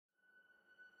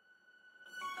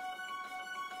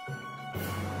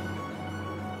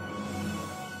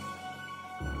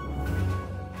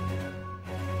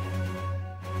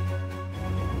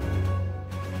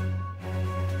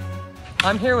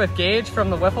I'm here with Gage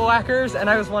from the Wiffle Wackers, and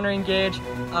I was wondering, Gage,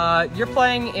 you're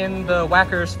playing in the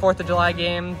Wackers 4th of July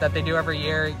game that they do every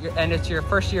year, and it's your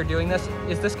first year doing this.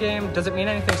 Is this game, does it mean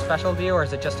anything special to you, or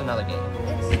is it just another game?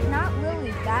 It's not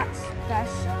really that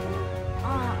special.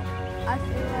 I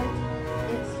feel like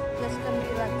it's just going to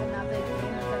be like another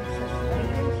game against the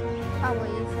Spiders, probably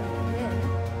even win.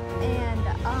 And,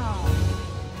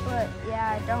 but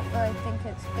yeah, I don't really think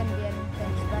it's going to be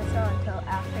anything special until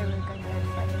after we're going to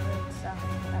fight it, so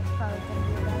that's probably going to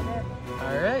be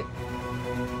about it.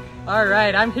 All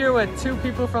right, I'm here with two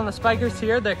people from the Spikers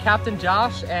here. They're Captain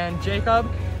Josh and Jacob.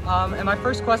 And my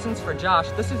first question's for Josh.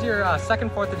 This is your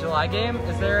second 4th of July game.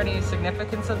 Is there any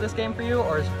significance of this game for you,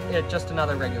 or is it just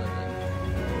another regular game?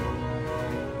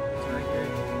 It's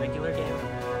a regular game,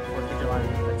 4th of July.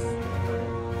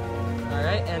 All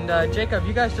right, and Jacob,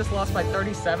 you guys just lost by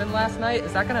 37 last night.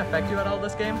 Is that going to affect you at all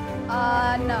this game?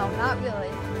 No, not really.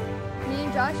 Me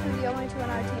and Josh were the only two on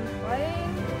our team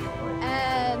playing,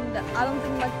 and I don't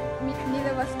think neither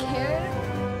of us cared,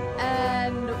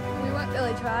 and we weren't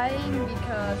really trying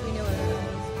because we knew what it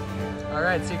was. All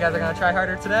right, so you guys are going to try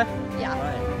harder today? Yeah.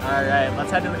 All right,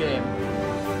 let's head to the game.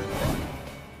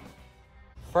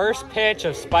 First pitch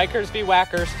of Spikers v.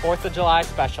 Wackers 4th of July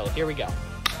special. Here we go.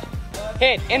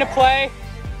 Hit, into play.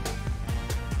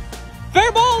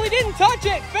 Fair ball, he didn't touch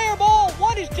it. Fair ball,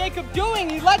 what is Jacob doing?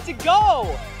 He lets it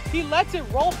go. He lets it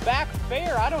roll back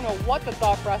fair. I don't know what the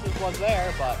thought process was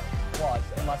there, but was,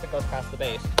 unless it goes past the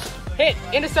base. Hit,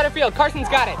 into center field, Carson's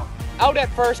got it. Out at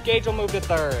first, Gage will move to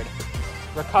third.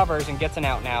 Recovers and gets an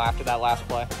out now after that last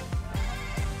play.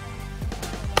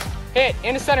 Hit,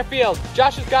 into center field,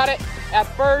 Josh has got it. At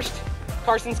first,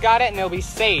 Carson's got it, and it'll be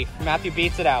safe. Matthew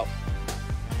beats it out.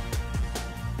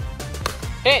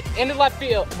 Hit, into left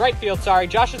field, right field, sorry.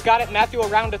 Josh has got it, Matthew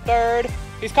around to third.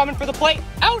 He's coming for the plate,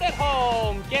 out at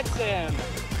home, gets him.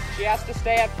 She has to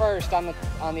stay at first on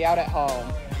the out at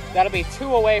home. That'll be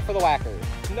 2 away for the Wackers.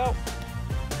 Nope.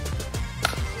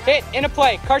 Hit, into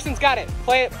play, Carson's got it.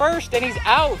 Play it first, and he's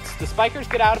out. The Spikers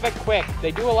get out of it quick. They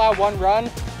do allow 1 run,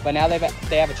 but now they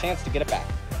have a chance to get it back.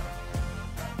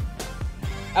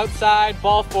 Outside,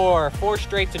 ball 4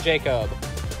 straight to Jacob.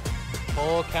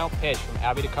 Full count pitch from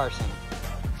Abby to Carson.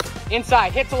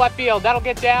 Inside, hit to left field, that'll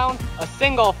get down. A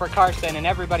single for Carson, and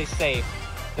everybody's safe.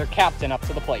 Their captain up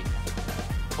to the plate.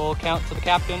 Full count to the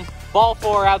captain. Ball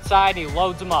 4 outside, he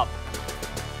loads them up.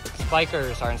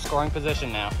 Spikers are in scoring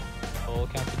position now. Full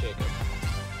count to Jacob.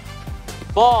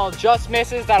 Ball just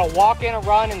misses, that'll walk in a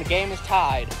run, and the game is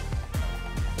tied.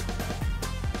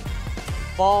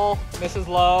 Ball misses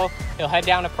low, he'll head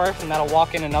down to first, and that'll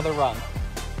walk in another run.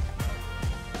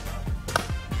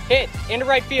 Hit, into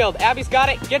right field, Abby's got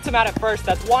it, gets him out at first,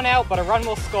 that's 1 out, but a run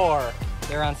will score.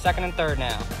 They're on 2nd and 3rd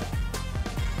now.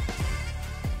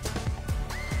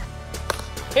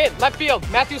 Hit, left field,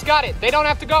 Matthew's got it, they don't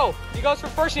have to go. He goes for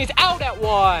first, and he's out at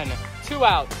 1. 2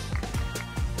 outs.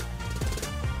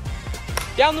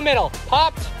 Down the middle,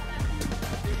 popped,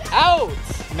 out.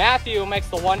 Matthew makes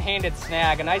the one-handed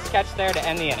snag, a nice catch there to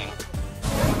end the inning.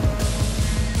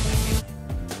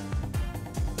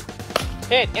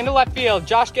 Hit, into left field,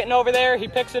 Josh getting over there, he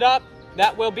picks it up.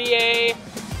 That will be a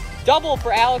double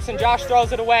for Alex, and Josh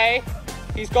throws it away.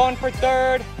 He's going for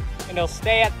third, and he'll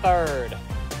stay at third.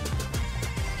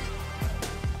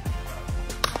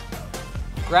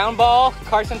 Ground ball,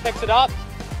 Carson picks it up.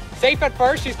 Safe at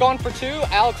first, he's going for 2.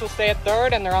 Alex will stay at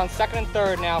third, and they're on 2nd and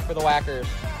 3rd now for the Wackers.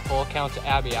 Full count to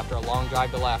Abby after a long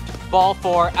drive to left. Ball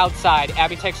 4 outside,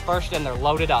 Abby takes first, and they're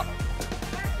loaded up.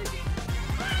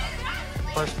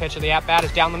 First pitch of the at-bat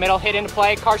is down the middle, hit into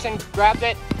play. Carson grabs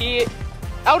it. He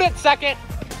out at second.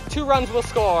 2 runs will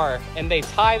score, and they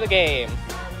tie the game.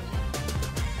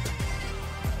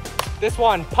 This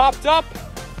one popped up.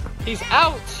 He's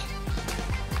out.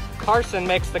 Carson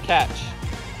makes the catch.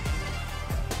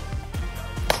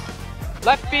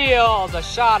 Left field, a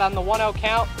shot on the 1-0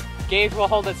 count. Gage will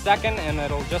hold it second, and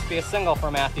it'll just be a single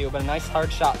for Matthew, but a nice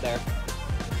hard shot there.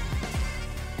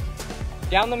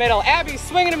 Down the middle, Abby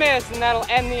swing and a miss, and that'll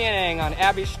end the inning on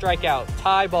Abby's strikeout.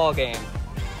 Tie ball game.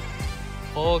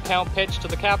 Full count pitch to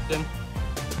the captain.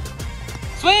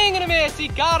 Swing and a miss, he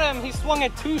got him. He swung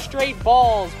at 2 straight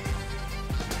balls.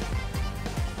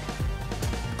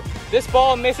 This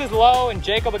ball misses low, and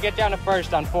Jacob will get down to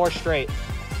first on 4 straight.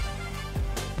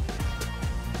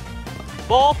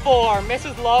 Ball 4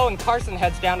 misses low, and Carson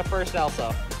heads down to first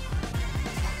also.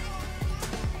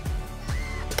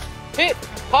 Hit,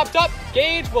 popped up,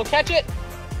 Gage will catch it,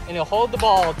 and he'll hold the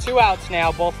ball. 2 outs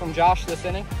now, both from Josh this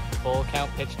inning. Full count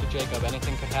pitch to Jacob,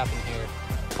 anything could happen here.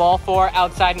 Ball 4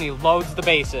 outside, and he loads the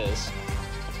bases.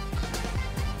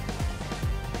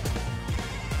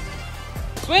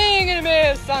 Swing and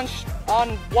a miss on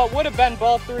what would have been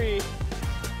ball 3.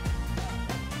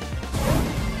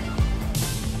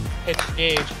 Pitch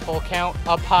Gage, full count,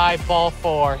 up high, ball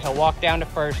 4. He'll walk down to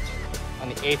first on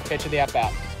the 8th pitch of the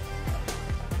at-bat.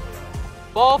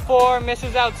 Ball 4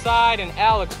 misses outside, and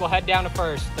Alex will head down to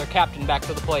first. Their captain back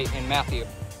to the plate in Matthew.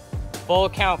 Full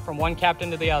count from one captain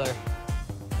to the other.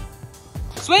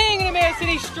 Swing and a miss, and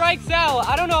he strikes out.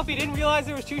 I don't know if he didn't realize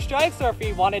there was 2 strikes or if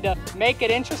he wanted to make it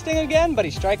interesting again, but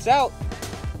he strikes out.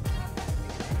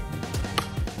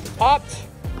 Popped,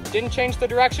 didn't change the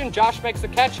direction. Josh makes the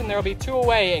catch, and there'll be 2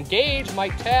 away. And Gage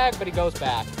might tag, but he goes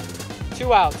back.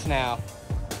 2 outs now.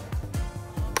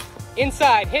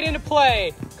 Inside, hit into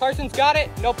play. Carson's got it,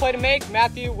 no play to make.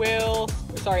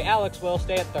 Alex will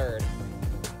stay at third.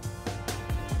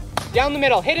 Down the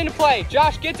middle, hit into play.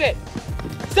 Josh gets it.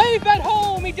 Safe at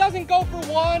home, he doesn't go for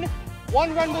 1.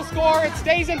 1 run will score, it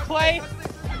stays in play.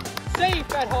 Safe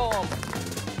at home.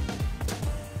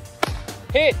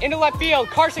 Hit into left field,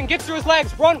 Carson gets through his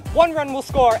legs. 1 run will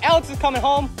score, Alex is coming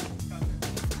home.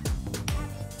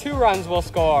 2 runs will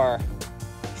score,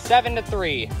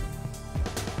 7-3.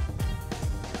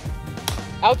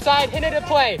 Outside, hit into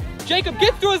play. Jacob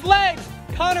gets through his legs.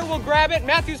 Connor will grab it.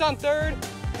 Matthew's on third,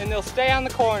 and they'll stay on the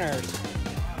corners.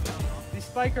 The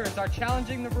Spikers are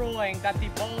challenging the ruling that the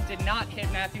ball did not hit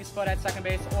Matthew's foot at second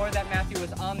base or that Matthew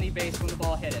was on the base when the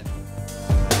ball hit him.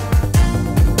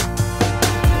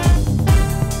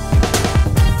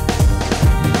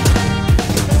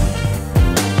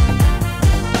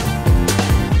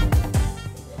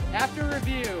 After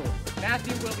review,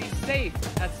 Matthew will be safe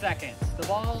at second.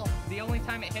 The only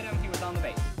time it hit him, he was on the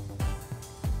base.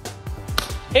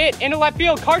 Hit into left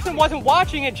field. Carson wasn't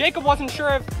watching it. Jacob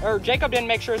didn't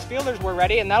make sure his fielders were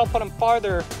ready, and that'll put him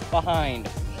farther behind.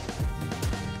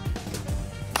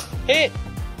 Hit,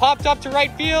 popped up to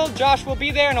right field. Josh will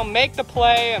be there, and he'll make the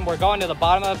play, and we're going to the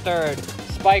bottom of the third.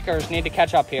 Spikers need to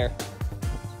catch up here.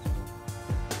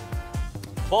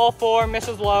 Ball 4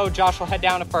 misses low. Josh will head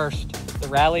down to first. The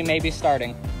rally may be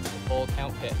starting. Full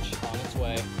count pitch on its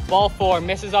way. Ball 4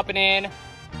 misses up and in.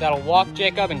 That'll walk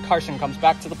Jacob, and Carson comes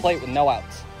back to the plate with no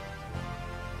outs.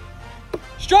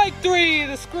 Strike 3!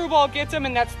 The screwball gets him,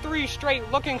 and that's 3 straight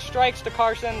looking strikes to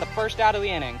Carson, the first out of the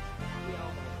inning.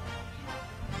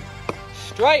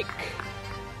 Strike!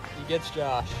 He gets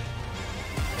Josh.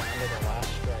 The last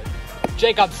strike.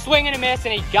 Jacob swing and a miss,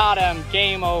 and he got him.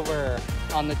 Game over.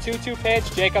 On the 2-2 pitch,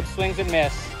 Jacob swings and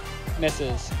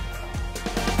misses.